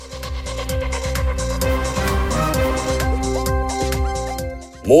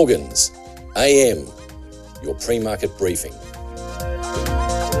Morgans, AM, your pre-market briefing.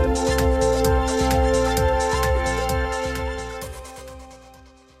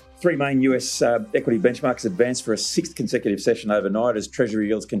 Three main US equity benchmarks advanced for a sixth consecutive session overnight as Treasury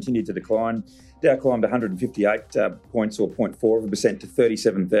yields continued to decline. Dow climbed 158 points or 0.4% to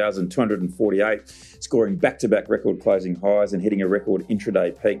 37,248, scoring back-to-back record closing highs and hitting a record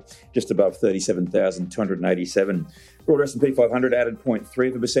intra-day peak just above 37,287. Broad S&P 500 added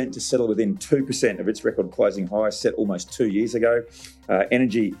 0.3% to settle within 2% of its record closing high set almost 2 years ago.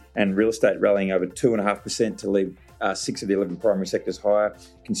 Energy and real estate rallying over 2.5% to leave 6 of the 11 primary sectors higher.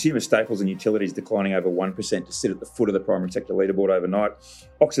 Consumer staples and utilities declining over 1% to sit at the foot of the primary sector leaderboard overnight.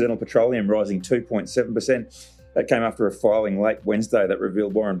 Occidental Petroleum rising 2.7%. That came after a filing late Wednesday that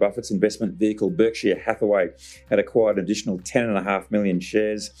revealed Warren Buffett's investment vehicle Berkshire Hathaway had acquired an additional 10.5 million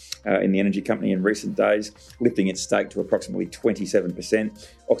shares in the energy company in recent days, lifting its stake to approximately 27%.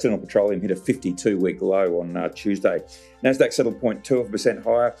 Occidental Petroleum hit a 52-week low on Tuesday. Nasdaq settled 0.2%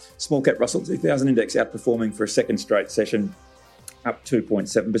 higher. Small cap Russell 2000 index outperforming for a second straight session, up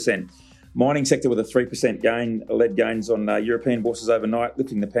 2.7%. Mining sector with a 3% gain led gains on European bourses overnight,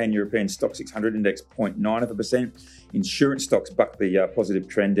 lifting the pan-European stock 600 index 0.9%. Insurance stocks bucked the positive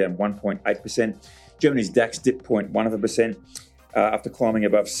trend, down 1.8%. Germany's DAX dipped 0.1% after climbing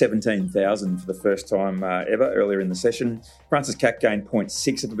above 17,000 for the first time ever earlier in the session. France's CAC gained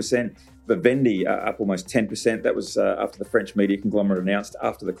 0.6%. Vivendi up almost 10%. That was after the French media conglomerate announced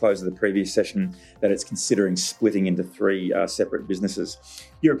after the close of the previous session that it's considering splitting into three separate businesses.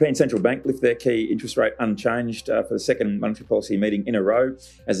 European Central Bank lift their key interest rate unchanged for the second monetary policy meeting in a row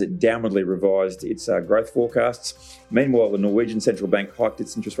as it downwardly revised its growth forecasts. Meanwhile, the Norwegian Central Bank hiked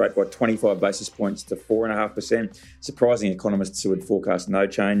its interest rate by 25 basis points to 4.5%, surprising economists who had forecast no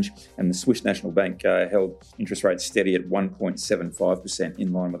change. And the Swiss National Bank held interest rates steady at 1.75%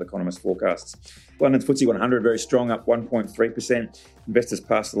 in line with economists' forecasts. London's FTSE 100 very strong, up 1.3%. Investors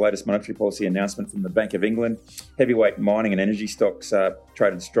passed the latest monetary policy announcement from the Bank of England. Heavyweight mining and energy stocks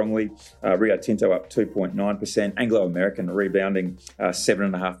traded strongly. Rio Tinto up 2.9%. Anglo American rebounding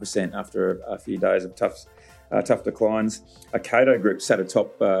 7.5% after a few days of tough declines. Cato Group sat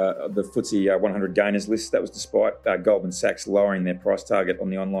atop the FTSE 100 gainers list. That was despite Goldman Sachs lowering their price target on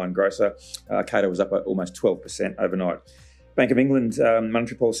the online grocer. Cato was up almost 12% overnight. Bank of England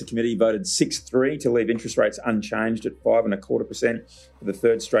Monetary Policy Committee voted 6-3 to leave interest rates unchanged at 5.25% for the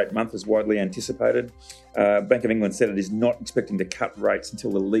third straight month as widely anticipated. Bank of England said it is not expecting to cut rates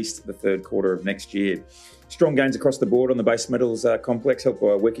until at least the third quarter of next year. Strong gains across the board on the base metals complex, helped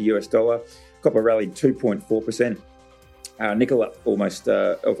by a weaker US dollar. Copper rallied 2.4%. Nickel up almost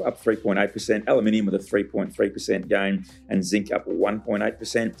up 3.8%, aluminium with a 3.3% gain, and zinc up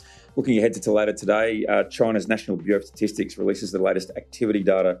 1.8%. Looking ahead to later today, China's National Bureau of Statistics releases the latest activity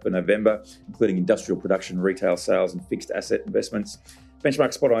data for November, including industrial production, retail sales, and fixed asset investments.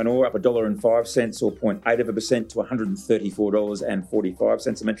 Benchmark spot iron ore up $1.05 or 0.8% to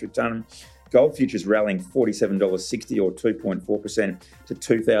 $134.45 a metric tonne. Gold futures rallying $47.60 or 2.4% to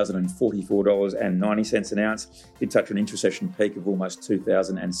 $2,044.90 an ounce. Did touch an intra-session peak of almost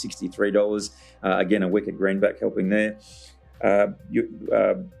 $2,063. Again, a wicket greenback helping there.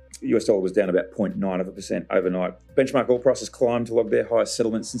 US dollar was down about 0.9% overnight. Benchmark oil prices climbed to log their highest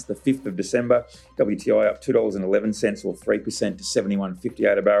settlement since the 5th of December. WTI up $2.11 or 3% to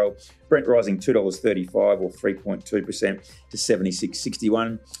 $71.58 a barrel. Brent rising $2.35 or 3.2% to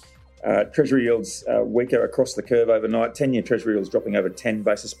 $76.61. Treasury yields weaker across the curve overnight. 10-year Treasury yields dropping over 10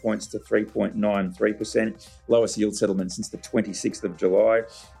 basis points to 3.93%. Lowest yield settlement since the 26th of July.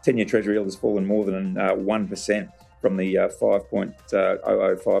 10-year Treasury yield has fallen more than 1% from the 5.005%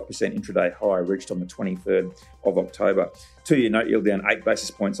 intraday high reached on the 23rd of October. 2-year note yield down 8 basis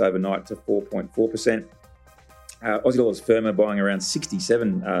points overnight to 4.4%. Aussie dollars firmer, buying around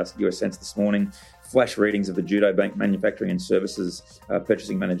 67 US cents this morning. Flash readings of the Judo Bank Manufacturing and Services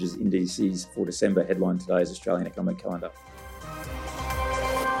Purchasing Managers Indices for December headline today's Australian Economic Calendar.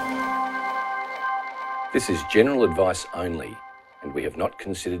 This is general advice only, and we have not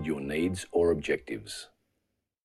considered your needs or objectives.